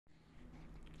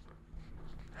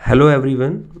Hello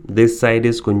everyone, this side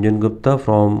is Kunjan Gupta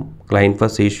from Client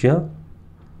First Asia,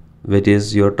 which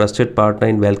is your trusted partner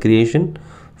in wealth creation.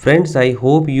 Friends, I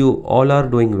hope you all are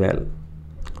doing well.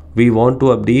 We want to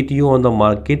update you on the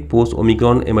market post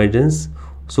Omicron emergence,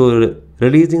 so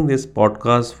releasing this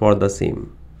podcast for the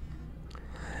same.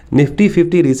 Nifty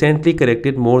 50 recently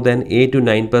corrected more than 8 to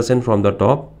 9% from the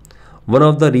top. One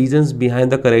of the reasons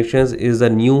behind the corrections is the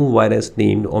new virus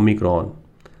named Omicron,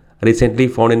 recently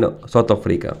found in South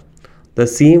Africa. The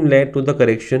same led to the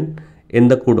correction in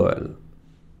the crude oil.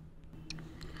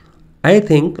 I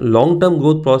think long term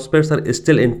growth prospects are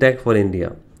still intact for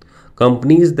India.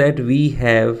 Companies that we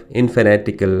have in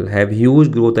Fanatical have huge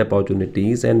growth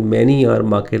opportunities, and many are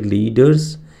market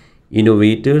leaders,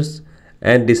 innovators,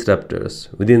 and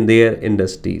disruptors within their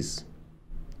industries.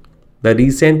 The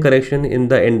recent correction in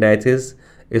the indices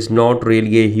is not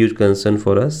really a huge concern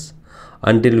for us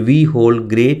until we hold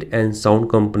great and sound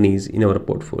companies in our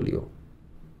portfolio.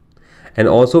 And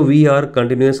also, we are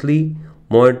continuously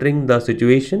monitoring the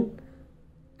situation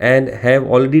and have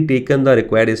already taken the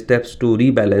required steps to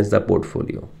rebalance the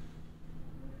portfolio.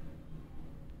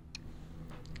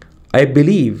 I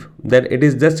believe that it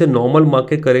is just a normal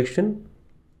market correction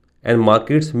and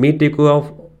markets may take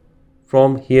off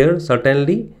from here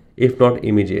certainly, if not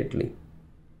immediately.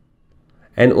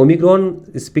 And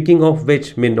Omicron, speaking of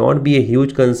which, may not be a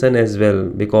huge concern as well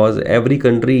because every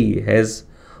country has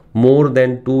more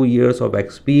than 2 years of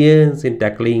experience in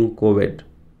tackling COVID.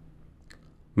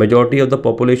 Majority of the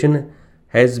population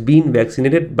has been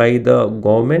vaccinated by the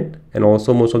government, and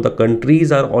also most of the countries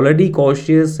are already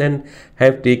cautious and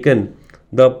have taken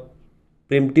the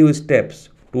preemptive steps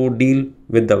to deal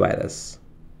with the virus.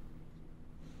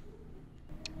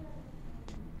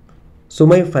 So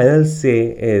my final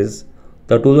say is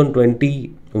the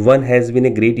 2021 has been a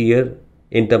great year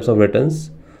in terms of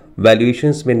returns.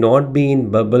 Valuations may not be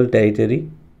in bubble territory.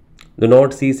 Do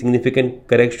not see significant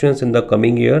corrections in the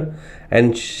coming year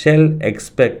and shall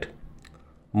expect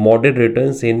moderate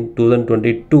returns in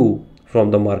 2022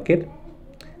 from the market.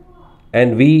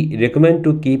 And we recommend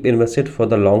to keep invested for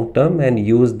the long term and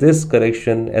use this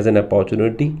correction as an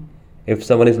opportunity if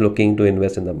someone is looking to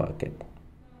invest in the market.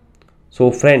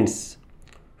 So friends,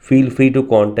 feel free to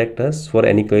contact us for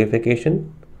any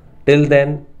clarification. Till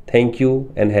then, thank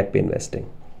you and happy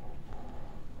investing.